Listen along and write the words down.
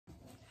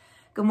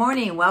Good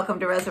morning. Welcome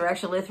to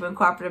Resurrection Lutheran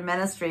Cooperative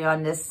Ministry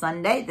on this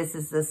Sunday. This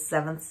is the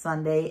 7th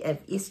Sunday of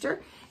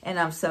Easter, and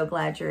I'm so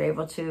glad you're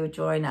able to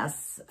join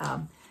us,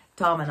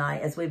 Tom and I,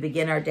 as we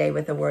begin our day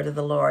with the word of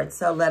the Lord.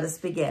 So let us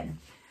begin.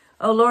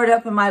 O Lord,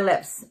 open my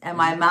lips, and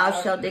my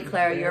mouth shall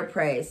declare your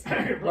praise.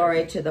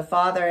 Glory to the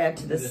Father, and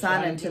to the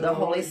Son, and to the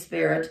Holy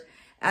Spirit,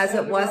 as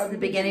it was in the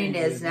beginning,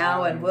 is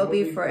now, and will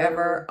be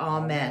forever.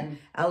 Amen.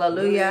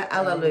 Alleluia,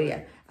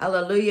 alleluia.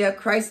 Alleluia,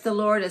 Christ the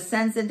Lord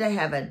ascends into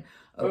heaven.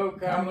 O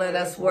come, let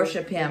us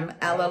worship him.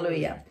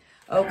 Alleluia.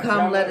 O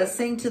come, let us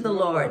sing to the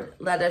Lord.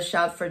 Let us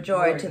shout for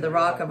joy to the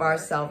rock of our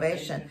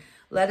salvation.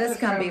 Let us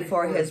come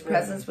before his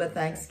presence with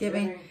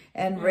thanksgiving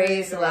and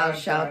raise a loud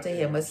shout to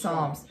him with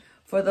psalms.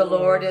 For the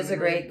Lord is a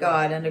great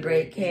God and a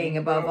great King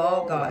above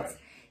all gods.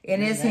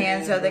 In his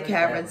hands are the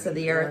caverns of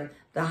the earth.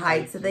 The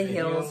heights of the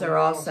hills are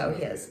also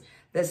his.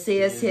 The sea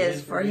is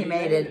his, for he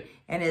made it,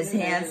 and his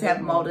hands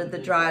have molded the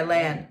dry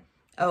land.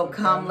 O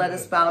come, let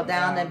us bow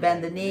down and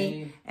bend the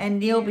knee and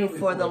kneel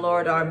before the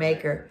Lord our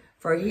Maker.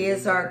 For he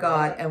is our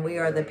God, and we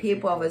are the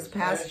people of his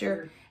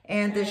pasture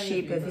and the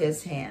sheep of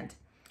his hand.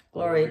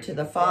 Glory to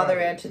the Father,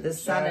 and to the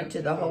Son, and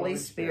to the Holy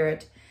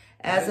Spirit,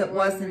 as it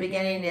was in the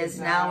beginning, is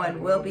now,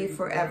 and will be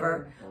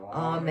forever.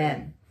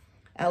 Amen.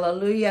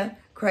 Alleluia.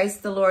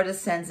 Christ the Lord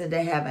ascends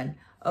into heaven.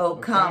 O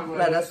come,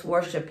 let us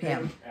worship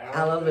him.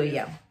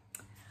 Alleluia.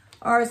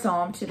 Our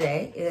psalm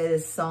today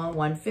is Psalm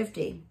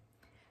 150.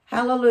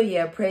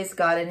 Hallelujah. Praise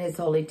God in his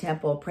holy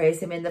temple. Praise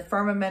him in the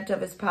firmament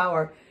of his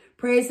power.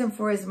 Praise him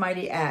for his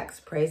mighty acts.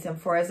 Praise him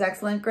for his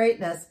excellent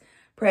greatness.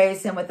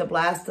 Praise him with the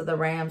blast of the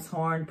ram's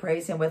horn.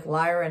 Praise him with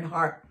lyre and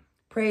harp.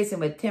 Praise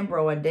him with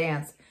timbrel and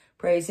dance.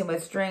 Praise him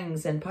with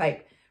strings and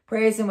pipe.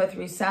 Praise him with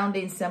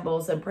resounding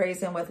cymbals, and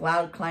praise him with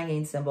loud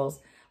clanging cymbals.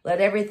 Let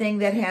everything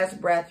that has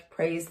breath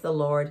praise the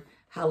Lord.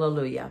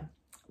 Hallelujah.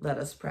 Let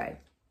us pray.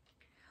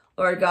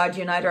 Lord God,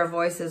 unite our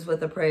voices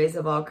with the praise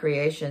of all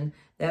creation,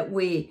 that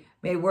we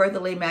may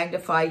worthily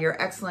magnify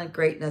your excellent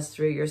greatness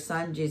through your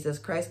Son, Jesus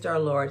Christ our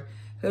Lord,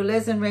 who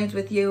lives and reigns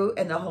with you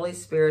in the Holy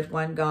Spirit,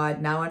 one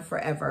God, now and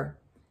forever.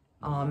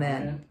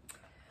 Amen.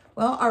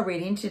 Well, our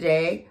reading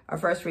today, our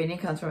first reading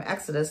comes from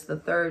Exodus, the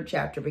 3rd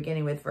chapter,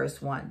 beginning with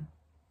verse 1.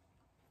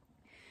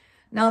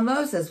 Now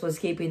Moses was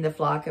keeping the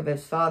flock of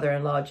his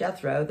father-in-law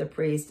Jethro, the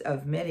priest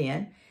of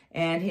Midian,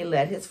 and he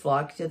led his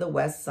flock to the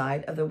west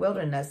side of the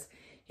wilderness.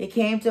 He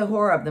came to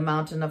Horeb, the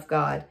mountain of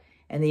God,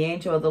 and the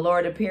angel of the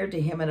Lord appeared to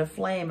him in a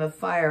flame of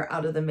fire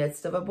out of the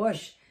midst of a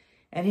bush.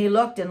 And he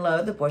looked, and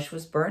lo, the bush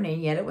was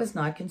burning, yet it was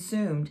not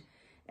consumed.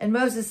 And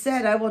Moses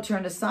said, I will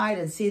turn aside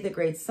and see the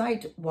great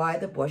sight, why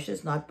the bush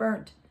is not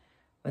burnt.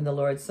 When the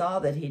Lord saw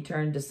that he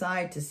turned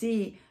aside to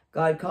see,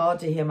 God called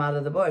to him out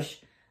of the bush,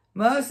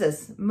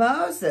 Moses,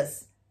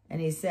 Moses.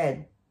 And he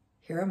said,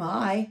 Here am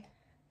I.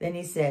 Then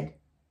he said,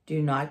 Do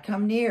not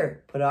come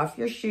near. Put off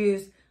your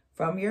shoes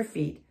from your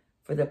feet,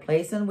 for the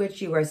place on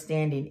which you are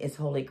standing is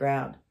holy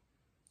ground.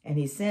 And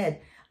he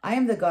said, I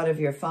am the God of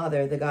your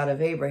father, the God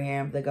of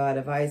Abraham, the God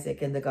of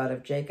Isaac, and the God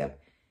of Jacob.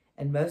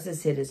 And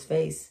Moses hid his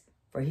face,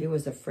 for he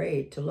was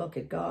afraid to look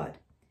at God.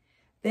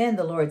 Then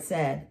the Lord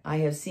said, I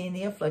have seen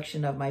the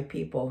affliction of my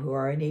people who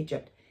are in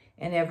Egypt,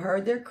 and have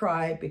heard their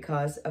cry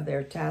because of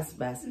their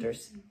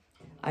taskmasters.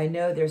 I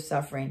know their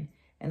suffering,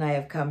 and I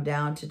have come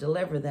down to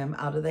deliver them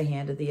out of the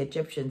hand of the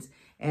Egyptians,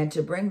 and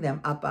to bring them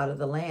up out of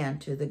the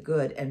land to the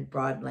good and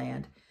broad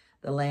land,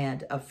 the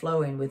land of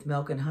flowing with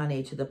milk and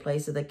honey, to the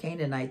place of the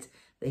Canaanites,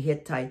 the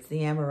Hittites, the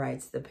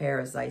Amorites, the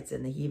Perizzites,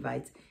 and the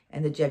Hivites,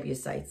 and the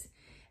Jebusites.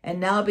 And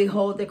now,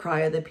 behold, the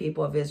cry of the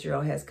people of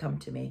Israel has come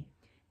to me,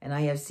 and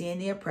I have seen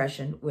the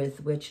oppression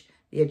with which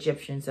the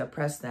Egyptians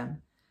oppress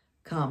them.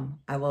 Come,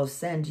 I will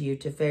send you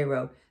to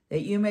Pharaoh,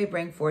 that you may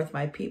bring forth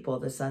my people,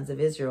 the sons of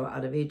Israel,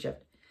 out of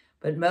Egypt.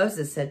 But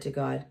Moses said to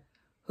God,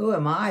 Who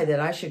am I that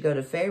I should go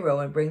to Pharaoh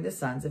and bring the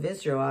sons of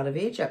Israel out of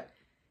Egypt?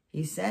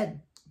 He said,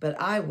 But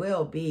I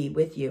will be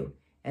with you,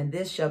 and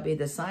this shall be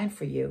the sign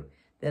for you,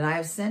 that I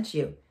have sent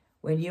you.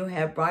 When you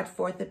have brought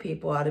forth the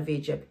people out of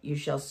Egypt, you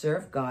shall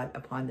serve God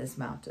upon this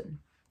mountain.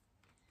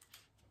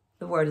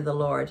 The word of the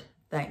Lord.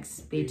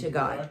 Thanks be to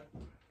God.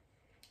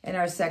 And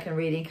our second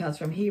reading comes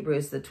from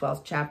Hebrews, the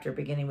 12th chapter,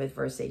 beginning with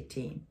verse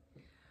 18.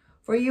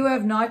 For you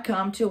have not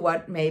come to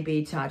what may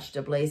be touched,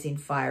 a blazing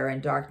fire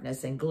and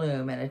darkness and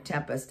gloom and a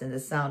tempest and the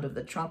sound of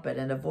the trumpet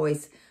and a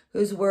voice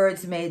whose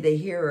words made the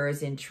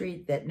hearers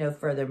entreat that no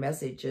further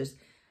messages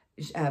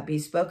be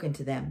spoken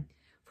to them.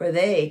 For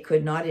they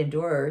could not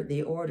endure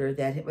the order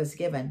that it was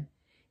given.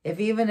 If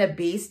even a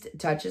beast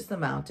touches the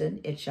mountain,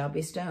 it shall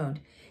be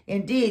stoned.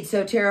 Indeed,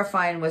 so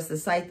terrifying was the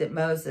sight that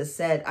Moses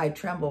said, I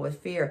tremble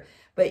with fear.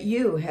 But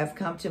you have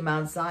come to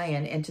Mount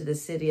Zion and to the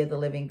city of the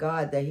living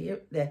God,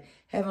 the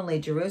heavenly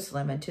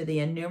Jerusalem, and to the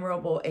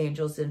innumerable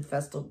angels in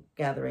festal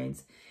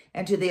gatherings,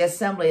 and to the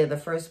assembly of the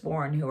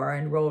firstborn who are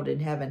enrolled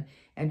in heaven,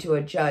 and to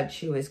a judge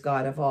who is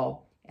God of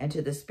all, and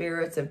to the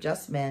spirits of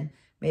just men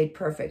made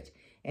perfect,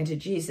 and to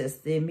Jesus,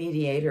 the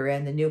mediator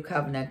and the new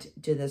covenant,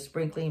 to the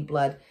sprinkling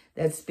blood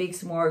that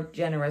speaks more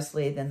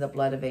generously than the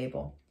blood of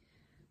Abel.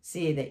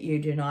 See that you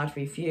do not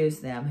refuse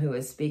them who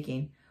is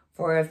speaking.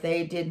 For if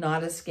they did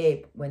not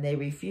escape when they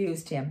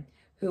refused him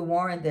who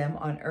warned them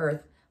on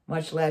earth,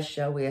 much less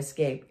shall we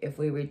escape if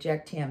we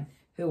reject him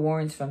who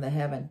warns from the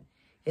heaven.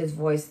 His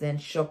voice then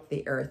shook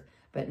the earth,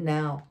 but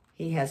now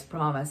he has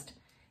promised,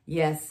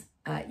 yes,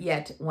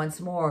 yet once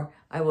more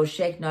I will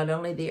shake not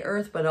only the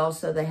earth, but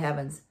also the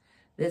heavens.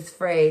 This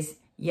phrase,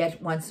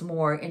 yet once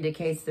more,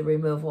 indicates the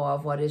removal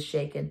of what is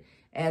shaken,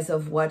 as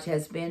of what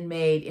has been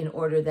made, in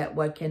order that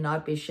what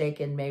cannot be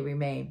shaken may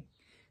remain.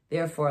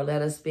 Therefore,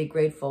 let us be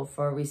grateful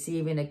for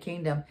receiving a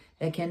kingdom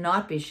that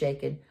cannot be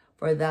shaken,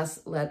 for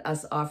thus let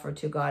us offer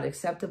to God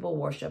acceptable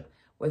worship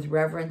with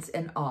reverence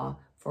and awe,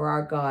 for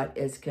our God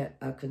is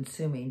a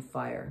consuming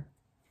fire.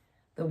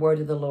 The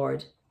word of the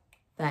Lord.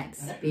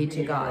 Thanks be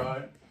to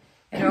God.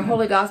 And our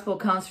Holy Gospel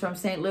comes from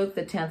St. Luke,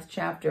 the 10th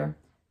chapter.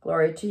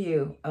 Glory to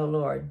you, O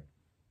Lord.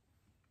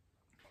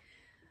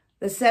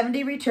 The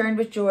 70 returned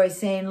with joy,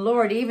 saying,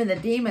 Lord, even the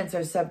demons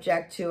are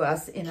subject to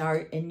us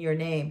in your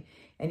name.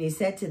 And he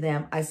said to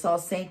them, I saw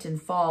Satan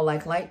fall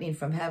like lightning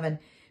from heaven.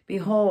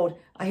 Behold,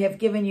 I have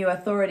given you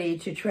authority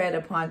to tread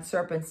upon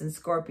serpents and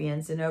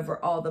scorpions and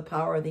over all the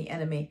power of the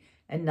enemy,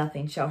 and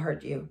nothing shall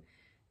hurt you.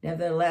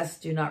 Nevertheless,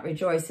 do not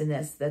rejoice in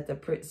this, that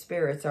the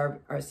spirits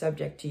are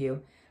subject to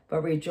you,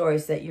 but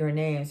rejoice that your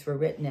names were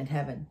written in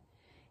heaven.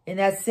 In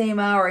that same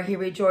hour he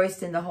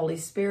rejoiced in the Holy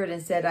Spirit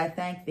and said, I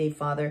thank thee,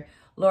 Father,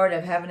 Lord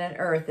of heaven and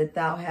earth, that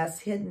thou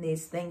hast hidden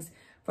these things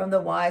from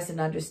the wise and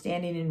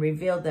understanding and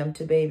revealed them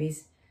to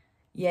babies.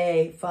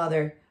 Yea,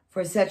 Father,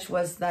 for such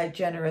was thy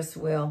generous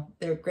will,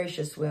 their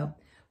gracious will.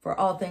 For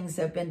all things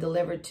have been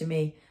delivered to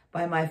me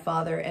by my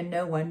Father, and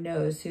no one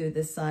knows who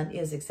the Son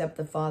is except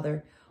the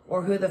Father,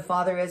 or who the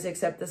Father is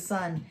except the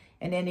Son,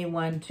 and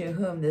anyone to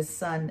whom the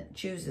Son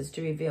chooses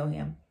to reveal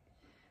him.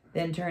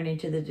 Then turning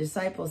to the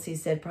disciples, he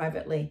said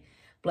privately,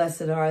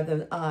 Blessed are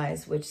the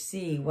eyes which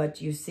see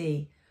what you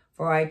see.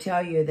 For I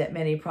tell you that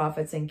many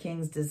prophets and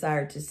kings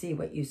desired to see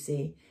what you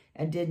see,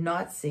 and did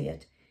not see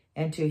it,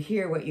 and to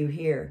hear what you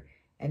hear,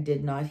 and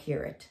did not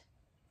hear it.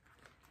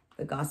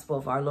 The Gospel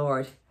of our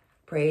Lord.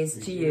 Praise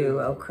to you,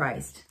 O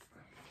Christ.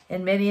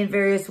 In many and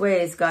various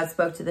ways, God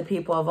spoke to the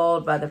people of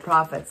old by the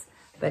prophets,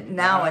 but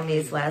now in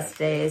these last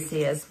days,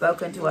 he has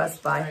spoken to us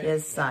by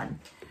his Son.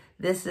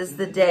 This is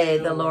the day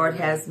the Lord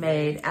has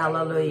made.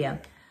 Alleluia.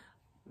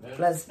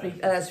 Let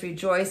us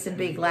rejoice and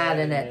be glad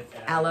in it.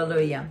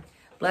 Alleluia.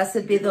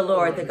 Blessed be the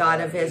Lord, the God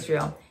of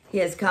Israel. He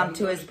has come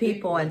to his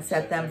people and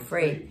set them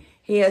free.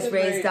 He has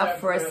raised up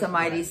for us a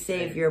mighty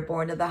Savior,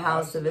 born of the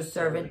house of his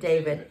servant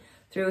David.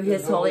 Through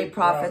his holy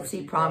prophets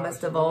he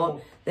promised of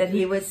old that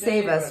he would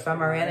save us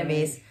from our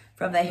enemies,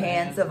 from the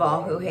hands of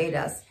all who hate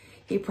us.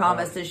 He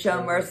promised to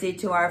show mercy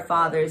to our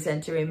fathers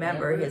and to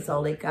remember his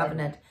holy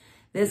covenant.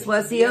 This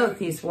was the oath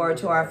he swore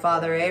to our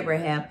father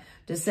Abraham,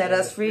 to set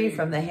us free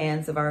from the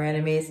hands of our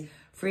enemies,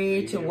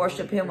 free to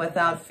worship him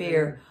without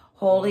fear,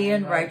 holy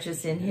and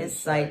righteous in his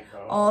sight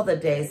all the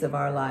days of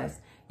our lives.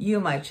 You,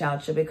 my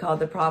child, shall be called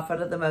the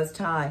prophet of the Most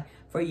High,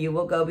 for you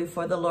will go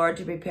before the Lord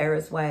to prepare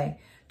his way,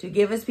 to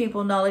give his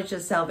people knowledge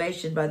of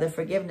salvation by the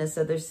forgiveness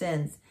of their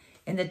sins.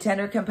 In the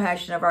tender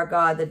compassion of our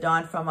God, the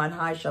dawn from on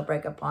high shall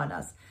break upon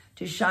us,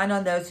 to shine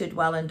on those who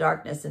dwell in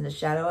darkness and the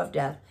shadow of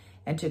death,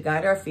 and to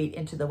guide our feet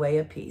into the way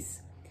of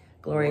peace.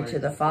 Glory to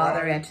the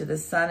Father, and to the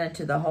Son, and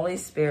to the Holy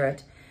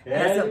Spirit,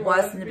 as it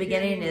was in the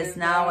beginning, is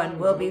now, and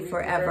will be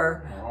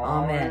forever.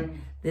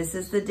 Amen. This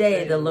is the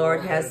day the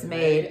Lord has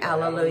made.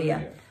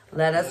 Alleluia.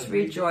 Let us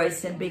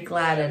rejoice and be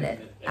glad in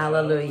it.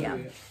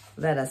 Alleluia.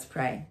 Let us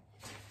pray.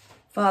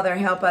 Father,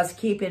 help us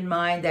keep in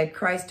mind that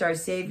Christ our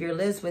Savior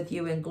lives with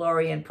you in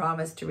glory and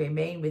promised to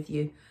remain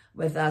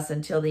with us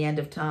until the end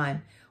of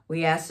time.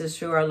 We ask this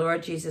through our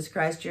Lord Jesus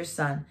Christ, your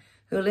Son,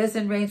 who lives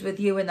and reigns with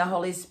you in the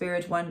Holy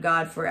Spirit, one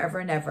God, forever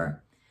and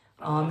ever.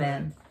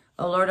 Amen.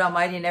 O Lord,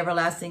 almighty and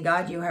everlasting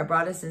God, you have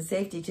brought us in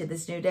safety to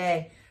this new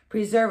day.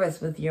 Preserve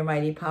us with your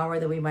mighty power,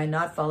 that we might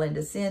not fall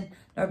into sin,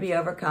 nor be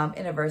overcome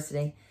in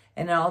adversity.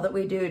 And in all that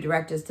we do,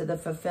 direct us to the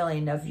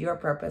fulfilling of your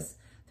purpose.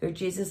 Through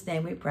Jesus'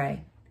 name we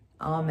pray.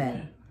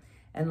 Amen.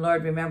 And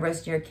Lord, remember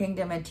us in your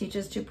kingdom and teach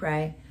us to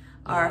pray.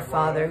 Our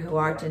Father, who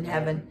art in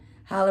heaven,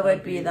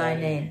 hallowed be thy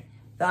name.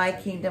 Thy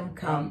kingdom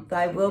come,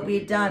 thy will be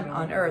done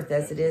on earth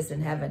as it is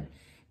in heaven.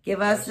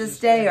 Give us this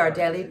day our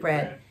daily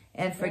bread,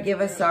 and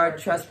forgive us our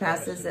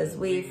trespasses as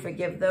we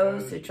forgive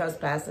those who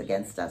trespass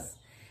against us.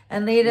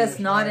 And lead us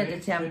not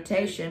into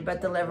temptation, but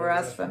deliver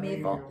us from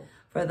evil.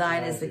 For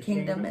thine is the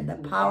kingdom and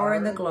the power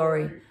and the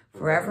glory,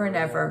 forever and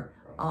ever.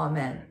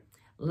 Amen.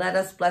 Let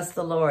us bless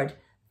the Lord.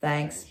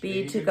 Thanks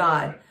be to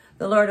God.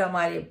 The Lord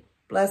Almighty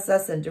bless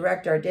us and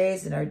direct our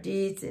days and our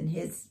deeds in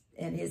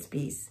his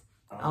peace.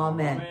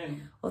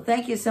 Amen. Well,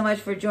 thank you so much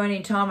for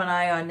joining Tom and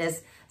I on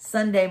this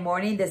Sunday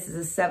morning. This is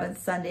the seventh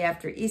Sunday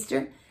after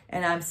Easter,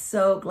 and I'm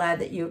so glad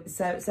that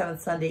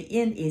seventh Sunday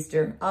in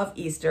Easter,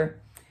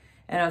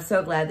 and I'm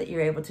so glad that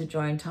you're able to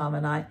join Tom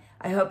and I.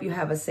 I hope you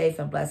have a safe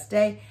and blessed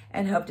day,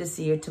 and hope to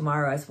see you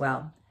tomorrow as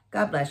well.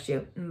 God bless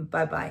you.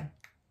 Bye-bye.